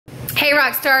Hey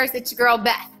rock stars, it's your girl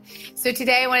Beth. So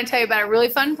today I want to tell you about a really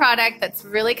fun product that's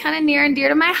really kind of near and dear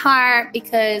to my heart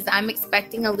because I'm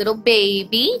expecting a little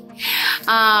baby.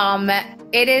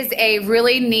 It is a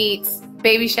really neat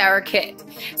baby shower kit.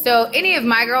 So any of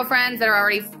my girlfriends that are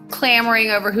already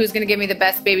clamoring over who's going to give me the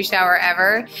best baby shower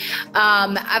ever,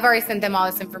 I've already sent them all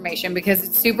this information because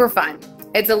it's super fun.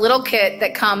 It's a little kit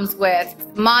that comes with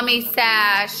mommy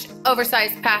sash,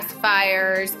 oversized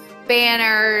pacifiers,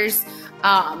 banners,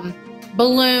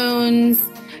 balloons.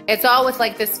 It's all with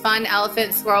like this fun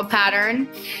elephant swirl pattern.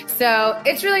 So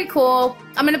it's really cool.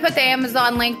 I'm gonna put the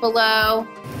Amazon link below.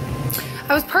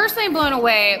 I was personally blown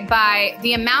away by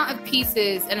the amount of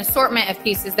pieces and assortment of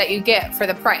pieces that you get for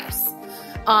the price.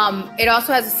 It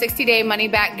also has a 60-day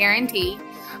money-back guarantee.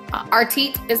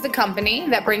 Artite is the company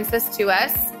that brings this to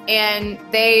us, and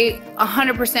they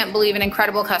 100% believe in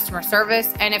incredible customer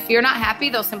service, and if you're not happy,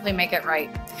 they'll simply make it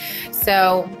right.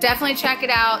 So definitely check it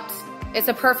out. It's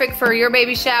a perfect for your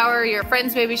baby shower, your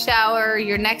friend's baby shower,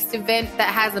 your next event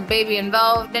that has a baby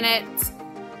involved in it.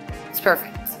 It's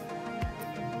perfect.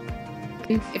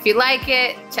 If you like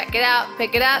it, check it out,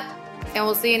 pick it up, and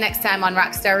we'll see you next time on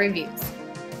Rockstar Reviews.